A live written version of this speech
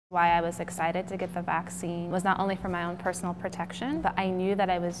Why I was excited to get the vaccine was not only for my own personal protection, but I knew that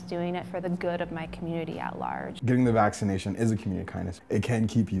I was doing it for the good of my community at large. Getting the vaccination is a community kindness. It can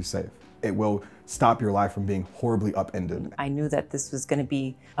keep you safe. It will stop your life from being horribly upended. I knew that this was going to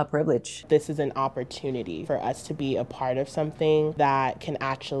be a privilege. This is an opportunity for us to be a part of something that can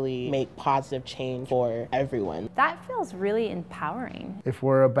actually make positive change for everyone. That feels really empowering. If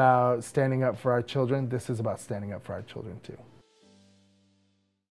we're about standing up for our children, this is about standing up for our children too.